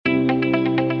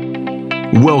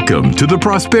Welcome to the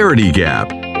Prosperity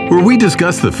Gap, where we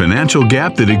discuss the financial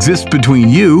gap that exists between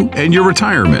you and your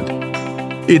retirement.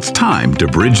 It's time to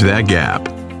bridge that gap.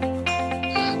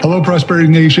 Hello, Prosperity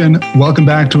Nation. Welcome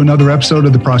back to another episode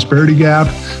of the Prosperity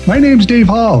Gap. My name's Dave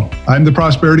Hall. I'm the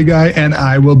Prosperity Guy, and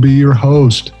I will be your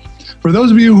host. For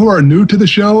those of you who are new to the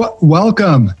show,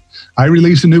 welcome. I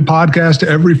release a new podcast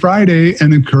every Friday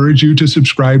and encourage you to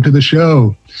subscribe to the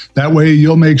show. That way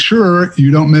you'll make sure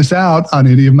you don't miss out on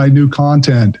any of my new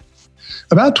content.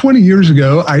 About 20 years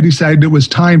ago, I decided it was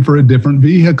time for a different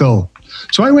vehicle.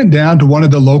 So I went down to one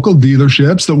of the local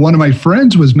dealerships that one of my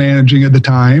friends was managing at the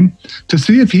time to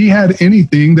see if he had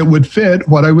anything that would fit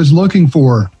what I was looking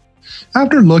for.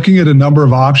 After looking at a number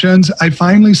of options, I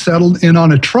finally settled in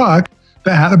on a truck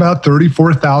that had about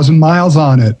 34,000 miles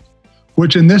on it,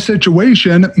 which in this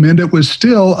situation meant it was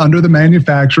still under the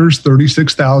manufacturer's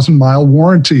 36,000 mile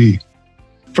warranty.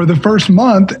 For the first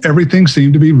month, everything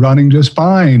seemed to be running just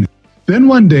fine. Then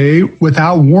one day,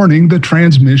 without warning, the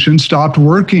transmission stopped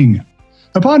working.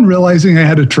 Upon realizing I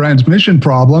had a transmission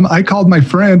problem, I called my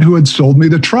friend who had sold me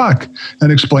the truck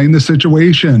and explained the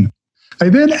situation. I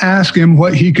then asked him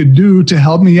what he could do to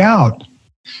help me out.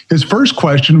 His first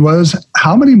question was,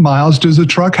 how many miles does the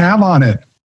truck have on it?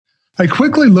 I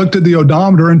quickly looked at the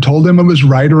odometer and told him it was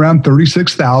right around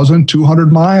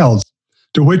 36,200 miles,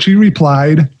 to which he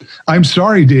replied, I'm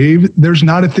sorry, Dave, there's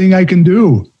not a thing I can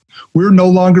do. We're no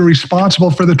longer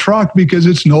responsible for the truck because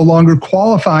it's no longer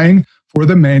qualifying for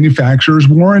the manufacturer's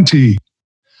warranty.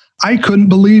 I couldn't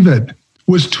believe it.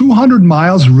 Was 200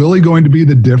 miles really going to be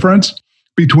the difference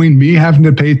between me having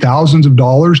to pay thousands of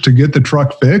dollars to get the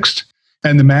truck fixed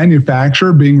and the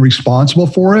manufacturer being responsible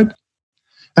for it?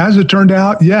 As it turned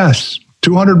out, yes,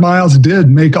 200 miles did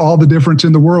make all the difference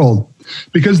in the world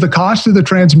because the cost of the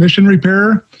transmission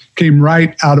repair came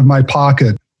right out of my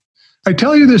pocket. I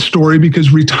tell you this story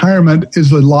because retirement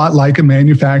is a lot like a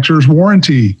manufacturer's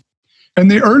warranty. In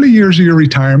the early years of your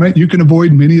retirement, you can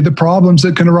avoid many of the problems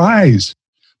that can arise.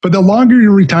 But the longer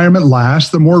your retirement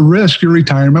lasts, the more risk your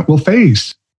retirement will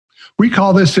face. We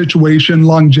call this situation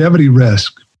longevity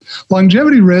risk.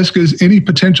 Longevity risk is any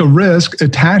potential risk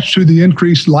attached to the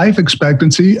increased life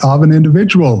expectancy of an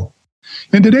individual.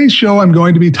 In today's show, I'm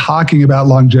going to be talking about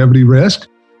longevity risk.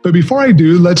 But before I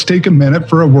do, let's take a minute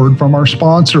for a word from our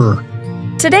sponsor.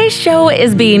 Today's show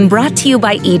is being brought to you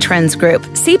by eTrends Group,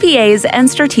 CPAs and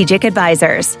strategic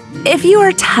advisors. If you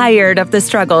are tired of the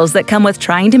struggles that come with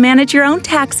trying to manage your own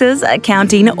taxes,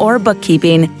 accounting, or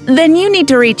bookkeeping, then you need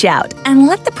to reach out and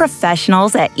let the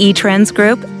professionals at eTrends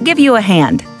Group give you a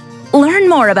hand. Learn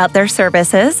more about their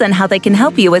services and how they can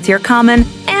help you with your common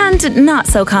and not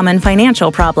so common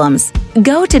financial problems.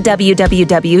 Go to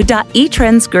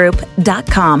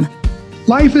www.etrendsgroup.com.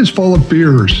 Life is full of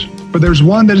fears, but there's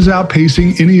one that is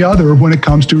outpacing any other when it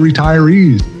comes to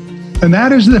retirees. And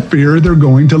that is the fear they're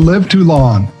going to live too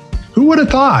long. Who would have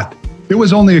thought? It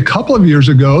was only a couple of years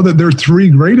ago that their three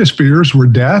greatest fears were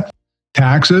death,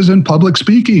 taxes, and public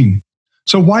speaking.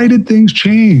 So why did things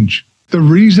change? The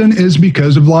reason is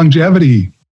because of longevity.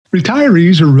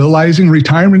 Retirees are realizing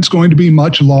retirement's going to be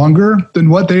much longer than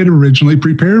what they had originally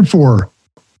prepared for.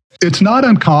 It's not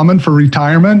uncommon for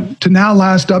retirement to now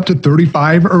last up to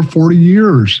 35 or 40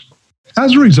 years.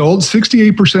 As a result,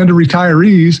 68% of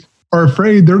retirees are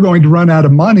afraid they're going to run out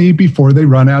of money before they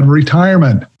run out of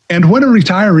retirement. And when a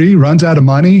retiree runs out of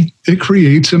money, it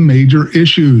creates some major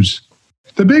issues.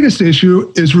 The biggest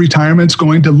issue is retirement's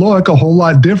going to look a whole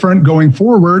lot different going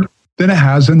forward than it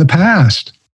has in the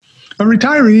past. A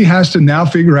retiree has to now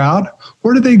figure out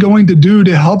what are they going to do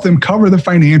to help them cover the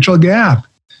financial gap.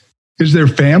 Is there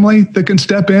family that can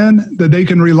step in that they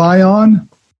can rely on?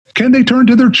 Can they turn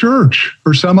to their church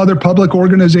or some other public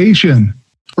organization?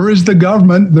 Or is the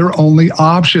government their only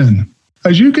option?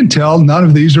 As you can tell, none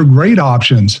of these are great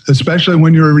options, especially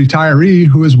when you're a retiree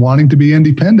who is wanting to be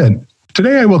independent.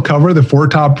 Today, I will cover the four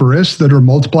top risks that are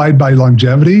multiplied by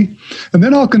longevity, and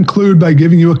then I'll conclude by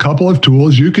giving you a couple of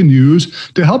tools you can use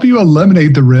to help you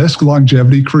eliminate the risk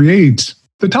longevity creates.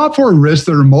 The top four risks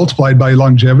that are multiplied by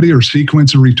longevity are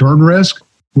sequence of return risk,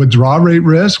 withdrawal rate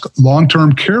risk,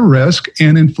 long-term care risk,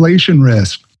 and inflation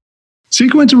risk.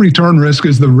 Sequence of return risk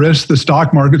is the risk the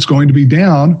stock market's going to be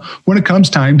down when it comes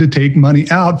time to take money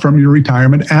out from your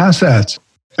retirement assets,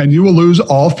 and you will lose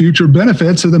all future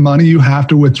benefits of the money you have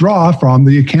to withdraw from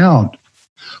the account.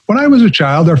 When I was a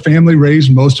child, our family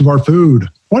raised most of our food.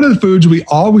 One of the foods we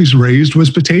always raised was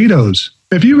potatoes.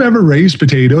 If you've ever raised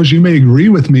potatoes, you may agree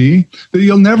with me that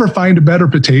you'll never find a better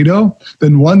potato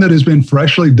than one that has been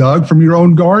freshly dug from your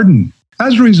own garden.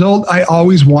 As a result, I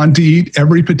always wanted to eat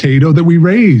every potato that we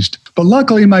raised. But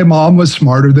luckily, my mom was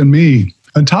smarter than me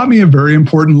and taught me a very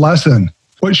important lesson.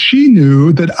 What she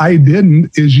knew that I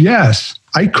didn't is yes,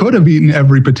 I could have eaten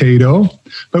every potato,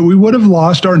 but we would have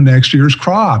lost our next year's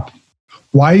crop.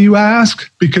 Why, you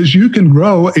ask? Because you can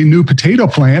grow a new potato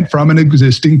plant from an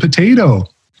existing potato.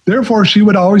 Therefore, she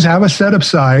would always have us set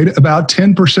aside about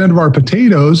 10% of our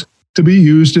potatoes to be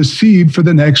used as seed for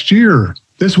the next year.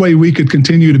 This way, we could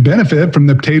continue to benefit from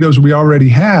the potatoes we already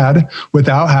had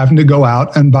without having to go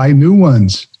out and buy new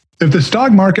ones. If the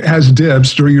stock market has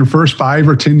dips during your first 5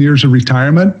 or 10 years of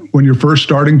retirement, when you're first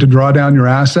starting to draw down your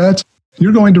assets,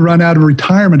 you're going to run out of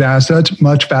retirement assets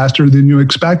much faster than you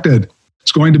expected.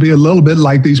 It's going to be a little bit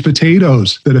like these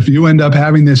potatoes, that if you end up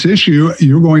having this issue,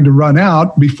 you're going to run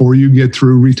out before you get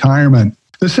through retirement.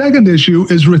 The second issue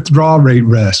is withdrawal rate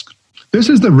risk. This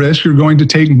is the risk you're going to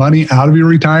take money out of your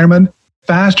retirement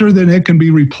faster than it can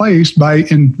be replaced by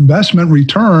investment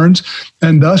returns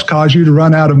and thus cause you to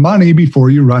run out of money before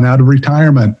you run out of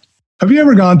retirement. Have you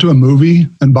ever gone to a movie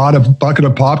and bought a bucket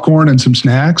of popcorn and some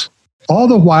snacks, all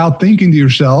the while thinking to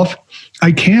yourself,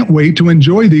 I can't wait to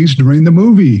enjoy these during the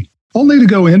movie, only to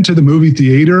go into the movie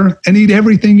theater and eat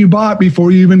everything you bought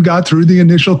before you even got through the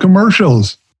initial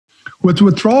commercials? With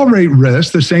withdrawal rate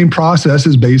risk, the same process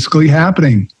is basically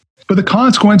happening, but the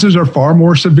consequences are far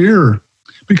more severe.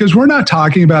 Because we're not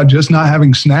talking about just not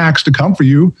having snacks to comfort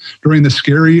you during the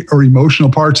scary or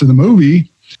emotional parts of the movie.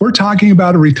 We're talking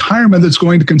about a retirement that's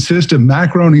going to consist of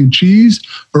macaroni and cheese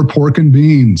or pork and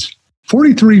beans.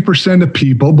 43% of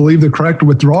people believe the correct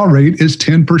withdrawal rate is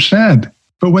 10%.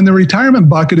 But when the retirement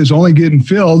bucket is only getting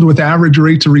filled with average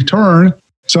rates of return,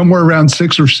 somewhere around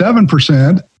 6 or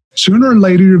 7%, sooner or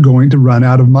later you're going to run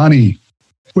out of money.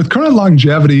 With current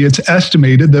longevity, it's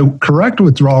estimated the correct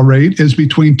withdrawal rate is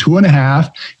between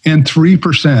 2.5% and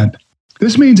 3%.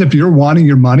 This means if you're wanting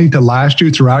your money to last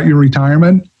you throughout your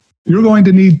retirement, you're going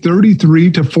to need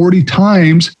 33 to 40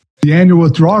 times the annual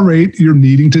withdrawal rate you're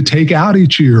needing to take out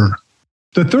each year.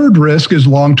 The third risk is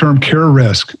long-term care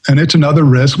risk, and it's another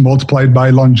risk multiplied by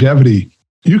longevity.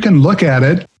 You can look at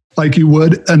it like you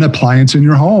would an appliance in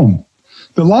your home.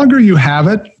 The longer you have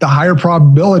it, the higher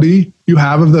probability you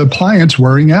have of the appliance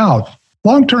wearing out.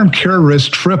 Long-term care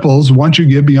risk triples once you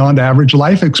get beyond average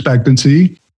life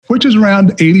expectancy, which is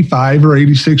around 85 or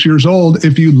 86 years old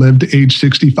if you live to age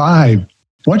 65.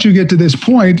 Once you get to this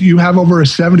point, you have over a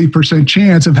 70%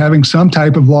 chance of having some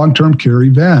type of long-term care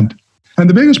event. And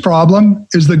the biggest problem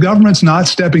is the government's not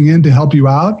stepping in to help you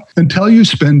out until you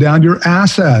spend down your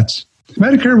assets.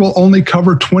 Medicare will only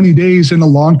cover 20 days in a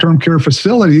long-term care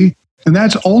facility, and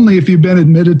that's only if you've been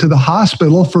admitted to the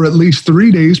hospital for at least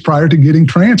 3 days prior to getting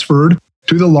transferred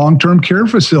to the long-term care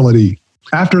facility.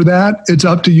 After that, it's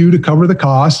up to you to cover the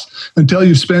costs until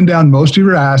you spend down most of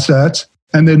your assets,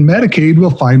 and then Medicaid will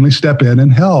finally step in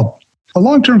and help. A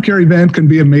long-term care event can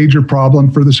be a major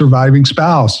problem for the surviving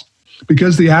spouse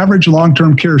because the average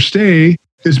long-term care stay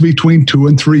is between 2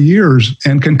 and 3 years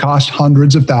and can cost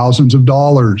hundreds of thousands of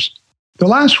dollars. The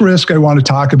last risk I want to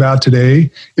talk about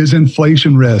today is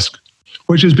inflation risk,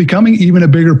 which is becoming even a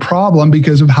bigger problem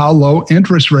because of how low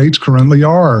interest rates currently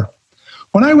are.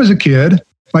 When I was a kid,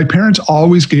 my parents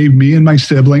always gave me and my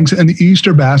siblings an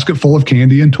Easter basket full of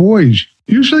candy and toys.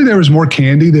 Usually there was more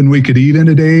candy than we could eat in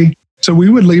a day, so we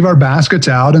would leave our baskets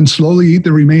out and slowly eat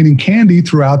the remaining candy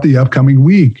throughout the upcoming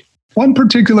week. One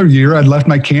particular year, I'd left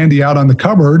my candy out on the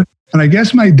cupboard, and I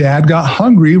guess my dad got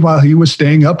hungry while he was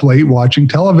staying up late watching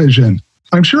television.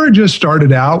 I'm sure it just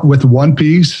started out with 1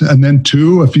 piece and then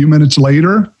 2 a few minutes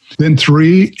later, then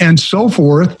 3, and so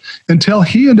forth, until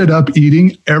he ended up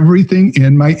eating everything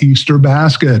in my Easter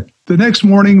basket. The next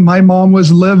morning, my mom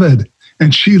was livid,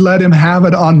 and she let him have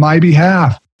it on my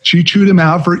behalf. She chewed him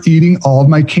out for eating all of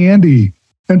my candy.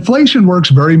 Inflation works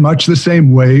very much the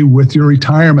same way with your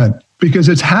retirement. Because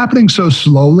it's happening so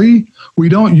slowly, we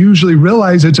don't usually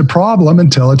realize it's a problem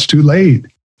until it's too late.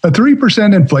 A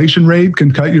 3% inflation rate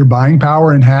can cut your buying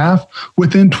power in half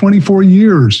within 24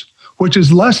 years, which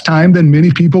is less time than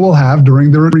many people will have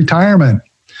during their retirement.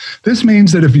 This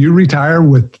means that if you retire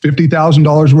with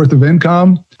 $50,000 worth of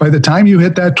income, by the time you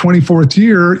hit that 24th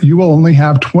year, you will only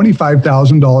have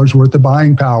 $25,000 worth of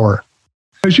buying power.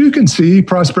 As you can see,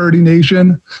 Prosperity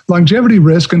Nation, longevity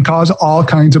risk can cause all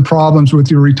kinds of problems with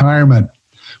your retirement.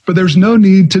 But there's no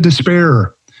need to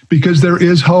despair because there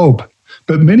is hope.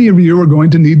 But many of you are going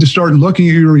to need to start looking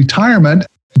at your retirement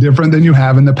different than you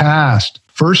have in the past.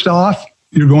 First off,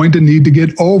 you're going to need to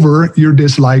get over your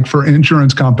dislike for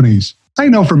insurance companies. I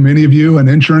know for many of you, an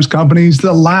insurance company is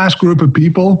the last group of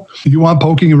people you want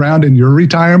poking around in your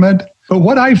retirement. But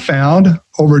what I found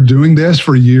over doing this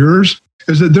for years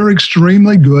is that they're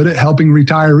extremely good at helping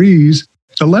retirees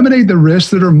eliminate the risks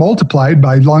that are multiplied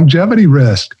by longevity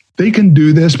risk. They can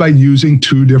do this by using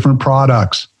two different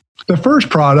products. The first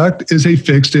product is a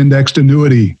fixed indexed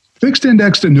annuity. Fixed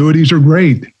indexed annuities are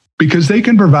great because they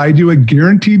can provide you a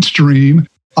guaranteed stream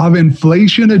of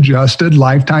inflation-adjusted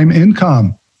lifetime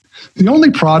income. The only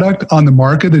product on the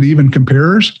market that even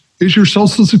compares is your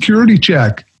Social Security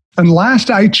check. And last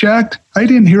I checked, I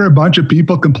didn't hear a bunch of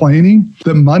people complaining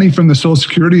that money from the Social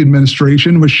Security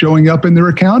Administration was showing up in their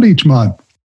account each month.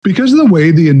 Because of the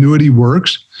way the annuity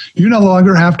works, you no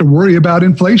longer have to worry about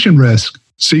inflation risk,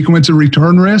 sequence of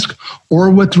return risk,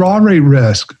 or withdrawal rate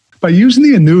risk. By using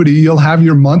the annuity, you'll have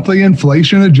your monthly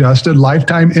inflation-adjusted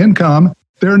lifetime income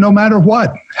there no matter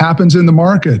what happens in the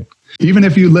market. Even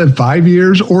if you live 5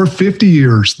 years or 50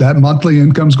 years, that monthly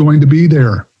income is going to be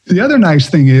there. The other nice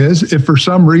thing is, if for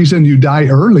some reason you die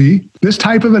early, this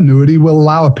type of annuity will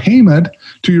allow a payment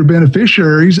to your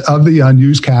beneficiaries of the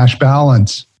unused cash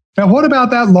balance. Now, what about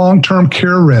that long-term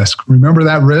care risk? Remember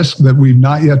that risk that we've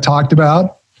not yet talked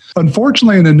about?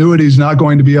 Unfortunately, an annuity is not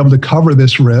going to be able to cover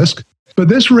this risk, but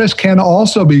this risk can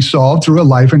also be solved through a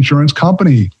life insurance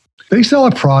company. They sell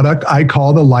a product I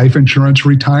call the Life Insurance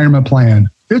Retirement Plan.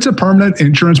 It's a permanent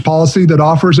insurance policy that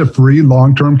offers a free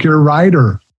long-term care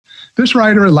rider. This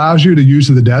rider allows you to use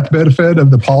the death benefit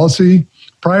of the policy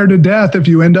prior to death if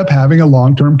you end up having a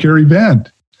long-term care event.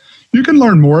 You can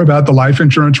learn more about the Life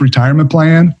Insurance Retirement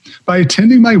Plan by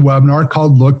attending my webinar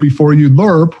called Look Before You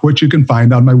LURP, which you can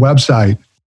find on my website.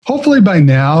 Hopefully by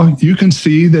now, you can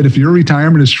see that if your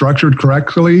retirement is structured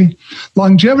correctly,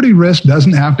 longevity risk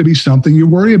doesn't have to be something you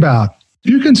worry about.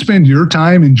 You can spend your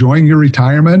time enjoying your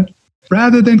retirement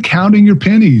rather than counting your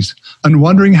pennies and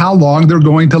wondering how long they're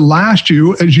going to last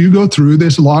you as you go through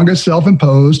this longest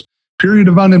self-imposed period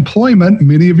of unemployment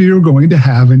many of you are going to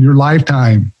have in your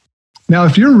lifetime. Now,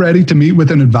 if you're ready to meet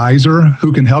with an advisor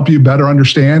who can help you better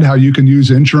understand how you can use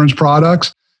insurance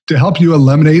products to help you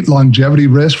eliminate longevity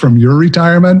risk from your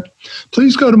retirement,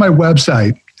 please go to my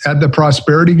website at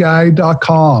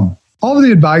theprosperityguy.com. All of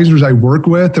the advisors I work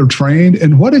with are trained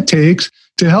in what it takes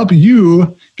to help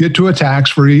you get to a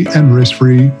tax-free and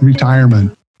risk-free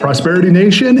retirement. Prosperity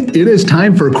Nation, it is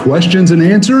time for questions and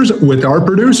answers with our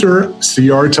producer,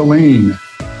 CR Tulane.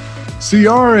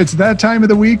 CR, it's that time of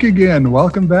the week again.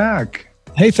 Welcome back.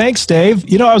 Hey, thanks, Dave.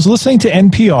 You know, I was listening to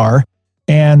NPR,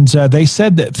 and they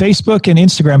said that Facebook and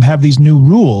Instagram have these new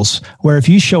rules where if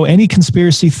you show any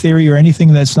conspiracy theory or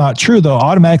anything that's not true, they'll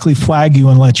automatically flag you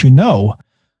and let you know.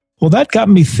 Well, that got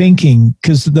me thinking,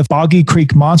 because the Foggy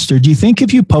Creek Monster, do you think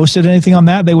if you posted anything on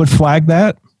that, they would flag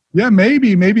that? Yeah,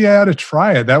 maybe. Maybe I ought to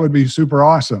try it. That would be super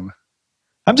awesome.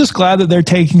 I'm just glad that they're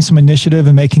taking some initiative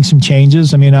and making some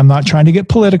changes. I mean, I'm not trying to get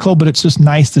political, but it's just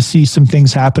nice to see some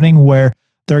things happening where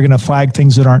they're going to flag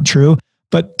things that aren't true.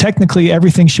 But technically,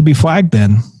 everything should be flagged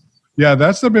then. Yeah,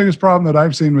 that's the biggest problem that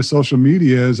I've seen with social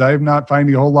media is I'm not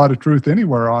finding a whole lot of truth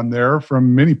anywhere on there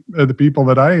from many of the people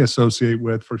that I associate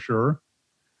with, for sure.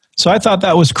 So I thought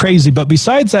that was crazy. But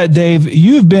besides that, Dave,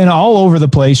 you've been all over the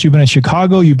place. You've been in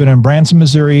Chicago. You've been in Branson,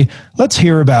 Missouri. Let's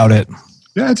hear about it.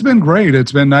 Yeah, it's been great.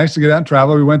 It's been nice to get out and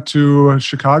travel. We went to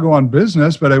Chicago on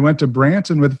business, but I went to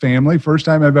Branson with family. First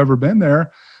time I've ever been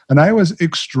there. And I was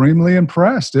extremely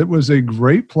impressed. It was a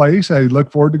great place. I look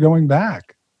forward to going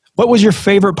back. What was your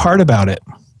favorite part about it?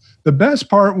 The best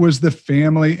part was the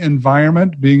family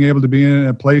environment, being able to be in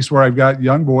a place where I've got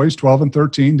young boys, 12 and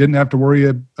 13, didn't have to worry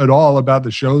at all about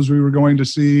the shows we were going to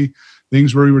see,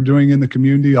 things we were doing in the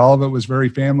community. All of it was very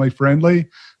family friendly.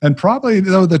 And probably,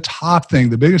 though, the top thing,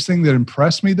 the biggest thing that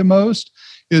impressed me the most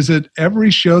is that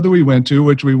every show that we went to,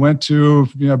 which we went to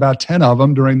about 10 of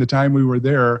them during the time we were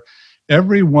there,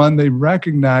 every one, they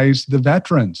recognized the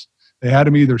veterans. They had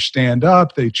them either stand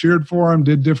up, they cheered for them,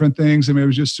 did different things. I mean, it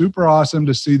was just super awesome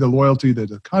to see the loyalty to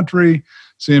the country,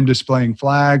 see them displaying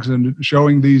flags and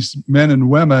showing these men and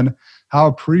women how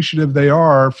appreciative they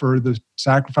are for the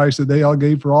sacrifice that they all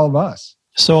gave for all of us.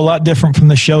 So a lot different from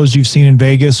the shows you've seen in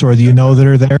Vegas or that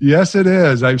are there? Yes, it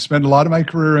is. I've spent a lot of my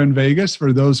career in Vegas.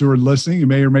 For those who are listening, you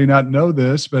may or may not know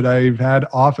this, but I've had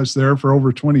office there for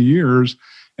over 20 years.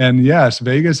 And yes,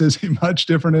 Vegas is a much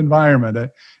different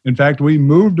environment. In fact, we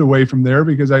moved away from there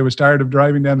because I was tired of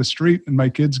driving down the street and my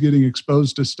kids getting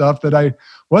exposed to stuff that I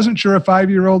wasn't sure a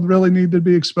 5-year-old really needed to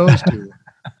be exposed to.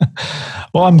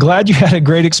 Well, I'm glad you had a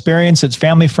great experience. It's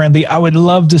family friendly. I would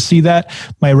love to see that.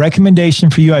 My recommendation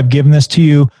for you, I've given this to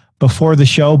you before the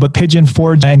show, but Pigeon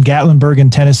Forge and Gatlinburg in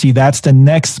Tennessee, that's the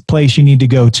next place you need to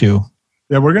go to.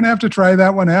 Yeah, we're going to have to try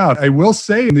that one out. I will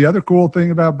say the other cool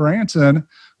thing about Branson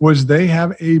was they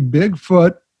have a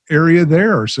Bigfoot area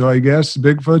there. So I guess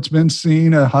Bigfoot's been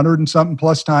seen 100 and something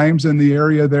plus times in the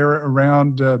area there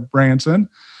around Branson.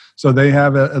 So they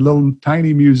have a little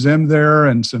tiny museum there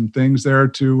and some things there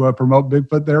to promote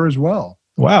Bigfoot there as well.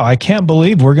 Wow, I can't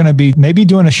believe we're going to be maybe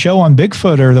doing a show on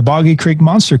Bigfoot or the Boggy Creek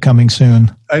Monster coming soon.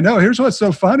 I know. Here's what's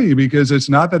so funny, because it's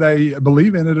not that I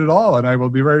believe in it at all, and I will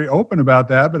be very open about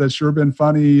that, but it's sure been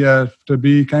funny to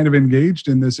be kind of engaged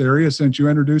in this area since you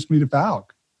introduced me to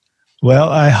Falk. Well,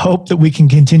 I hope that we can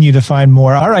continue to find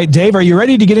more. All right, Dave, are you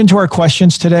ready to get into our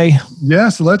questions today?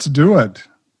 Yes, let's do it.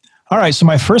 All right, so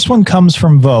my first one comes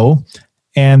from Vo,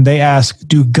 and they ask,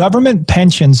 do government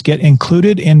pensions get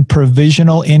included in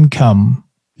provisional income?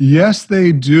 Yes,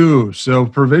 they do. So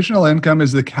provisional income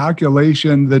is the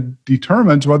calculation that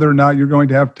determines whether or not you're going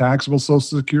to have taxable Social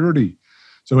Security.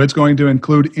 So it's going to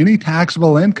include any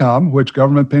taxable income, which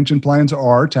government pension plans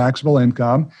are taxable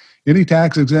income, any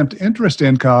tax-exempt interest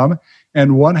income,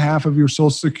 and 1/2 of your Social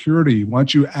Security.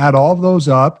 Once you add all of those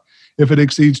up, if it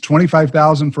exceeds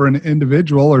 $25,000 for an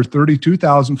individual or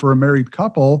 $32,000 for a married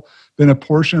couple, then a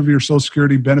portion of your Social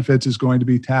Security benefits is going to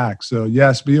be taxed. So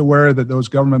yes, be aware that those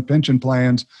government pension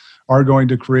plans are going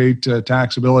to create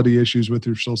taxability issues with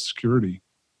your Social Security.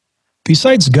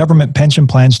 Besides government pension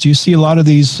plans, do you see a lot of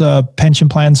these pension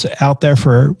plans out there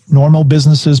for normal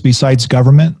businesses besides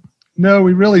government? No,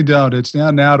 we really don't. It's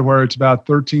down now to where it's about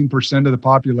 13% of the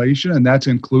population, and that's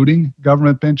including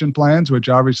government pension plans, which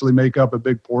obviously make up a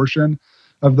big portion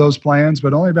of those plans,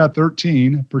 but only about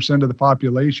 13% of the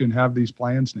population have these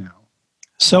plans now.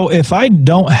 So if I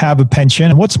don't have a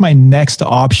pension, what's my next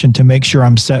option to make sure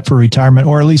I'm set for retirement,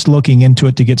 or at least looking into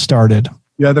it to get started?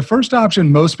 Yeah, the first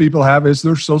option most people have is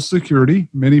their Social Security.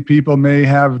 Many people may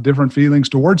have different feelings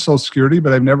towards Social Security,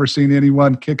 but I've never seen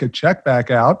anyone kick a check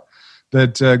back out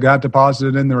that got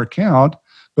deposited in their account.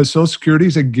 But Social Security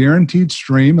is a guaranteed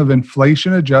stream of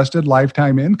inflation-adjusted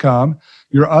lifetime income.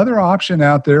 Your other option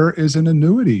out there is an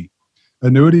annuity.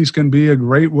 Annuities can be a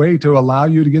great way to allow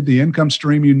you to get the income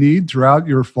stream you need throughout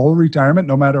your full retirement,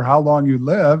 no matter how long you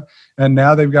live. And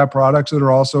now they've got products that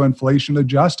are also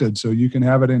inflation-adjusted, so you can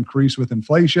have it increase with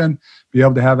inflation, be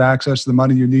able to have access to the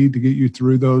money you need to get you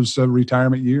through those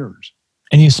retirement years.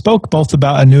 And you spoke both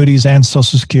about annuities and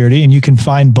Social Security, and you can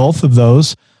find both of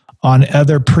those on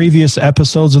other previous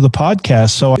episodes of the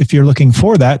podcast. So if you're looking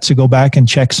for that, to go back and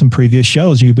check some previous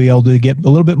shows, you'll be able to get a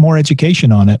little bit more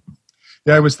education on it.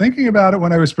 Yeah, I was thinking about it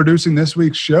when I was producing this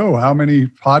week's show, how many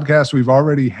podcasts we've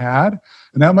already had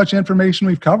and how much information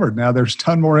we've covered. Now, there's a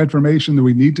ton more information that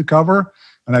we need to cover,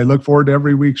 and I look forward to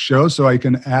every week's show so I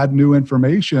can add new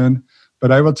information.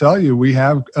 But I will tell you, we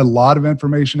have a lot of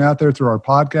information out there through our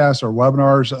podcasts, our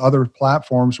webinars, other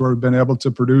platforms where we've been able to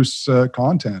produce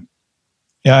content.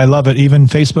 Yeah, I love it. Even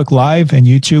Facebook Live and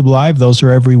YouTube Live, those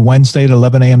are every Wednesday at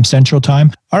 11 a.m. Central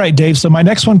Time. All right, Dave, so my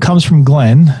next one comes from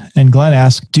Glenn, and Glenn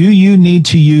asks, do you need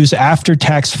to use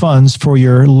after-tax funds for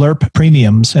your LIRP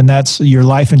premiums? And that's your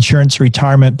life insurance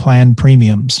retirement plan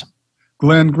premiums.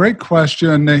 Glenn, great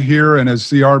question here. And as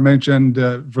CR mentioned,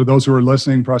 for those who are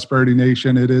listening, Prosperity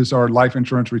Nation, it is our life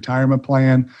insurance retirement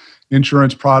plan,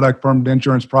 insurance product, permanent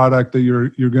insurance product that you're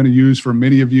going to use for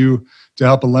many of you to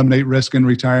help eliminate risk in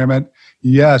retirement.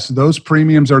 Yes, those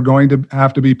premiums are going to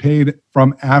have to be paid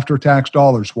from after-tax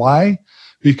dollars. Why?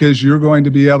 Because you're going to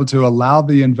be able to allow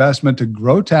the investment to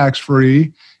grow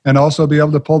tax-free and also be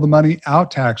able to pull the money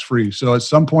out tax-free. So at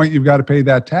some point, you've got to pay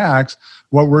that tax.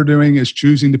 What we're doing is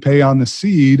choosing to pay on the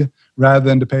seed rather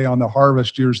than to pay on the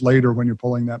harvest years later when you're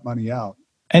pulling that money out.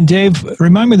 And Dave,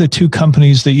 remind me the two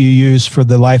companies that you use for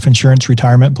the life insurance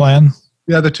retirement plan.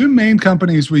 Yeah, the two main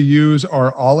companies we use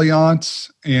are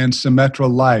Allianz and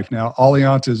Symetra Life. Now,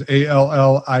 Allianz is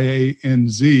Allianz,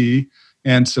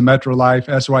 and Symetra Life,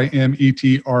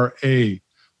 Symetra.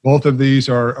 Both of these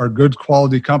are good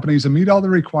quality companies and meet all the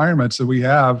requirements that we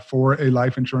have for a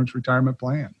life insurance retirement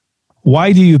plan.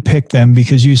 Why do you pick them?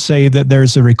 Because you say that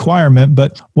there's a requirement,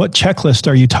 but what checklist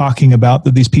are you talking about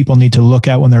that these people need to look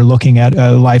at when they're looking at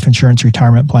a life insurance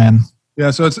retirement plan? Yeah,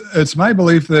 so it's my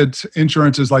belief that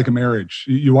insurance is like a marriage.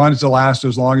 You want it to last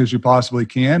as long as you possibly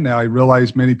can. Now, I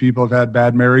realize many people have had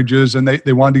bad marriages and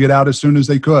they wanted to get out as soon as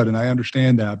they could, and I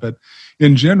understand that. But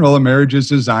in general, a marriage is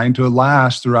designed to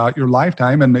last throughout your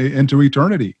lifetime and into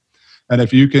eternity. And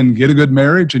if you can get a good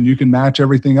marriage and you can match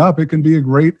everything up, it can be a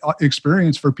great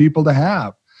experience for people to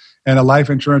have. And a life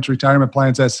insurance retirement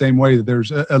plan is that same way. There's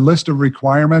a list of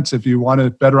requirements. If you want to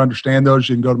better understand those,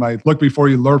 you can go to my Look Before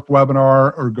You LIRP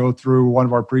webinar or go through one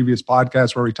of our previous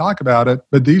podcasts where we talk about it.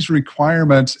 But these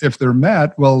requirements, if they're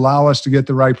met, will allow us to get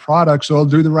the right product, so it'll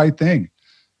do the right thing.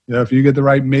 You know, if you get the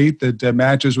right mate that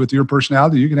matches with your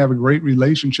personality, you can have a great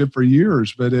relationship for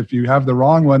years. But if you have the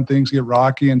wrong one, things get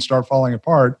rocky and start falling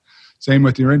apart. Same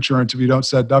with your insurance. If you don't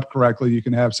set it up correctly, you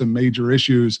can have some major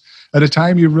issues at a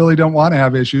time you really don't want to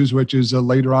have issues, which is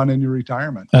later on in your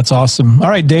retirement. That's awesome. All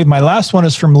right, Dave, my last one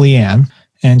is from Leanne,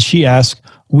 and she asked,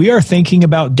 we are thinking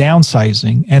about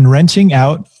downsizing and renting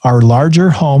out our larger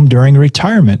home during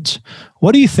retirement.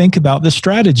 What do you think about this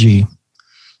strategy?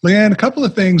 Leanne, a couple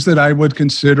of things that I would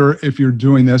consider if you're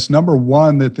doing this. Number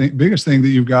one, the biggest thing that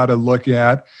you've got to look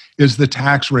at is the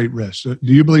tax rate risk. Do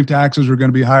you believe taxes are going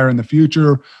to be higher in the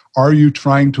future? Are you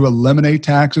trying to eliminate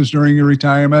taxes during your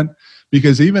retirement?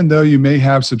 Because even though you may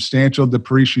have substantial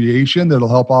depreciation that'll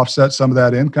help offset some of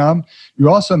that income, you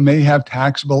also may have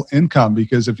taxable income,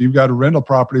 because if you've got a rental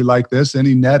property like this,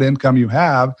 any net income you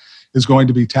have is going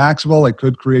to be taxable. It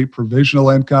could create provisional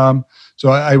income. So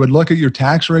I would look at your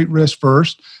tax rate risk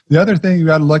first. The other thing you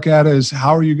got to look at is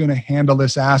how are you going to handle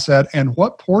this asset, and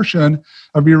what portion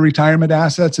of your retirement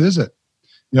assets is it?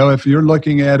 If you're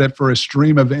looking at it for a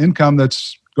stream of income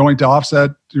that's going to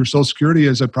offset your Social Security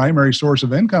as a primary source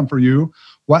of income for you,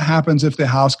 what happens if the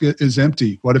house is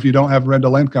empty? What if you don't have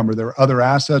rental income? Are there other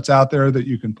assets out there that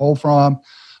you can pull from?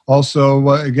 Also,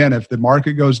 again, if the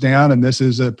market goes down and this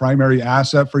is a primary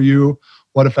asset for you,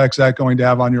 what effect's that going to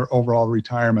have on your overall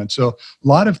retirement? So a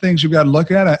lot of things you've got to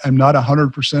look at. I'm not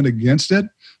 100% against it,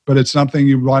 but it's something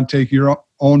you want to take your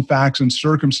own facts and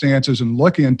circumstances and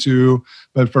look into.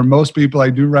 But for most people, I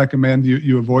do recommend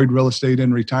you avoid real estate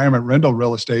in retirement, rental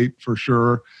real estate for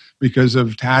sure, because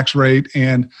of tax rate.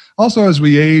 And also as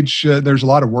we age, there's a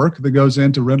lot of work that goes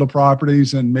into rental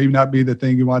properties and maybe not be the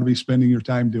thing you want to be spending your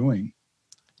time doing.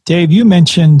 Dave, you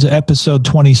mentioned episode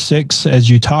 26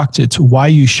 as you talked. It's why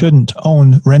you shouldn't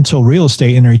own rental real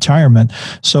estate in retirement.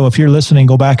 So if you're listening,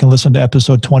 go back and listen to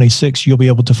episode 26. You'll be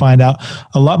able to find out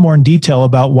a lot more in detail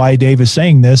about why Dave is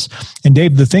saying this. And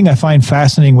Dave, the thing I find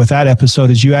fascinating with that episode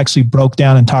is you actually broke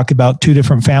down and talked about two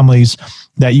different families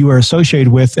that you were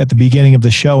associated with at the beginning of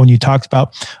the show. And you talked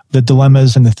about the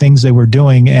dilemmas and the things they were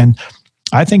doing. And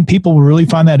I think people will really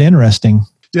find that interesting.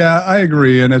 Yeah, I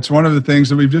agree. And it's one of the things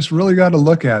that we've just really got to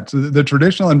look at. So the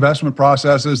traditional investment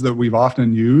processes that we've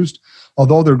often used,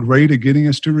 although they're great at getting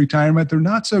us to retirement, they're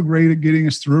not so great at getting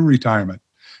us through retirement.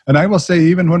 And I will say,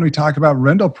 even when we talk about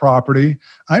rental property,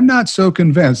 I'm not so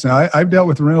convinced. Now, I've dealt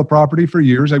with rental property for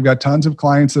years. I've got tons of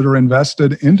clients that are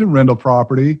invested into rental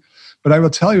property. But I will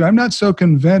tell you, I'm not so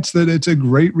convinced that it's a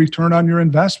great return on your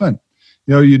investment.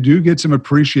 You do get some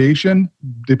appreciation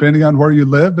depending on where you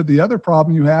live, but the other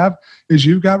problem you have is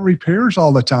you've got repairs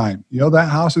all the time. That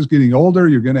house is getting older.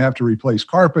 You're going to have to replace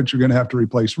carpet. You're going to have to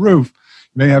replace roof.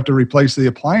 You may have to replace the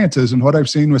appliances. And what I've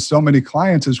seen with so many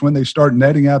clients is when they start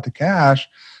netting out the cash,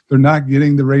 they're not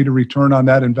getting the rate of return on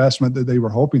that investment that they were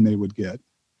hoping they would get.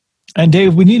 And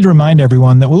Dave, we need to remind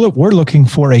everyone that we're looking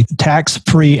for a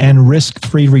tax-free and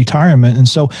risk-free retirement. And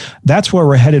so that's where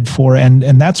we're headed for. And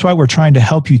that's why we're trying to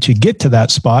help you to get to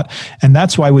that spot. And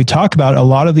that's why we talk about a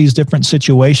lot of these different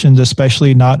situations,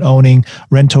 especially not owning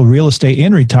rental real estate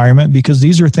in retirement, because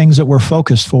these are things that we're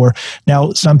focused for.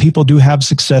 Now, some people do have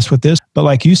success with this, but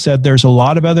like you said, there's a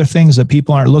lot of other things that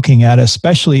people aren't looking at,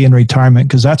 especially in retirement,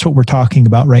 because that's what we're talking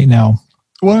about right now.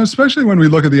 Well, especially when we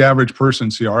look at the average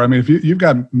person, CR. I mean, if you've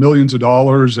got millions of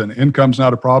dollars and income's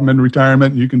not a problem in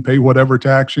retirement, you can pay whatever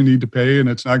tax you need to pay and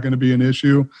it's not going to be an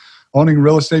issue. Owning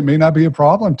real estate may not be a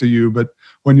problem to you, but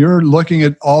when you're looking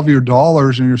at all of your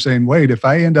dollars and you're saying, wait, if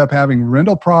I end up having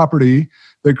rental property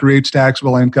that creates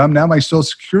taxable income, now my Social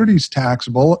Security is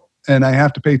taxable and I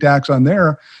have to pay tax on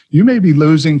there, you may be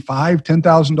losing $5,000,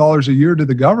 $10,000 a year to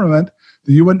the government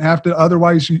that you wouldn't have to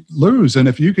otherwise lose. And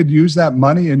if you could use that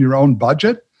money in your own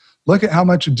budget, look at how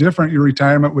much different your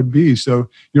retirement would be. So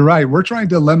you're right. We're trying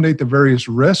to eliminate the various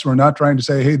risks. We're not trying to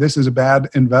say, hey, this is a bad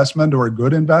investment or a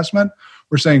good investment.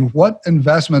 We're saying what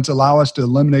investments allow us to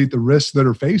eliminate the risks that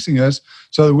are facing us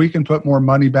so that we can put more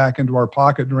money back into our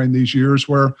pocket during these years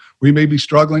where we may be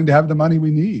struggling to have the money we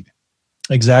need.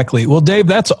 Exactly. Well, Dave,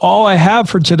 that's all I have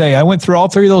for today. I went through all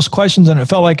three of those questions and it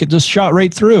felt like it just shot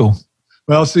right through.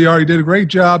 Well, CR, you did a great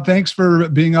job. Thanks for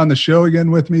being on the show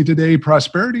again with me today.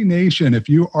 Prosperity Nation, if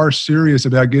you are serious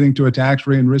about getting to a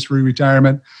tax-free and risk-free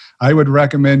retirement, I would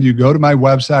recommend you go to my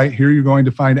website. Here you're going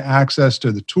to find access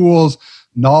to the tools,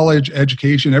 knowledge,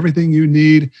 education, everything you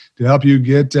need to help you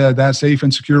get that safe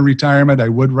and secure retirement. I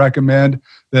would recommend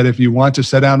that if you want to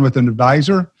sit down with an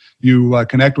advisor, you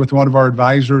connect with one of our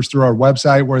advisors through our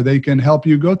website where they can help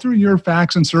you go through your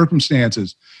facts and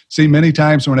circumstances. See, many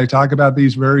times when I talk about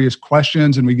these various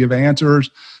questions and we give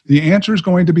answers, the answer is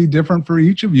going to be different for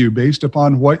each of you based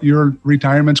upon what your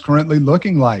retirement's currently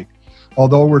looking like.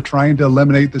 although we're trying to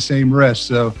eliminate the same risks.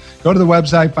 So go to the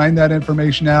website, find that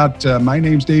information out. My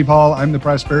name's Dave Hall. I'm the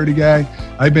Prosperity Guy.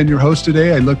 I've been your host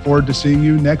today. I look forward to seeing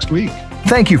you next week.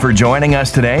 Thank you for joining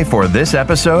us today for this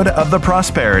episode of The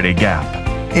Prosperity Gap.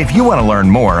 If you want to learn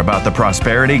more about The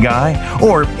Prosperity Guy,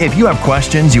 or if you have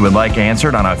questions you would like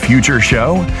answered on a future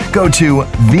show, go to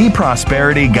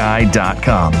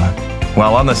theprosperityguy.com.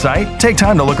 While on the site, take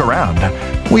time to look around.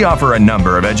 We offer a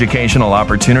number of educational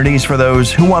opportunities for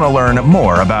those who want to learn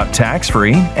more about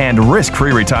tax-free and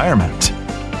risk-free retirement.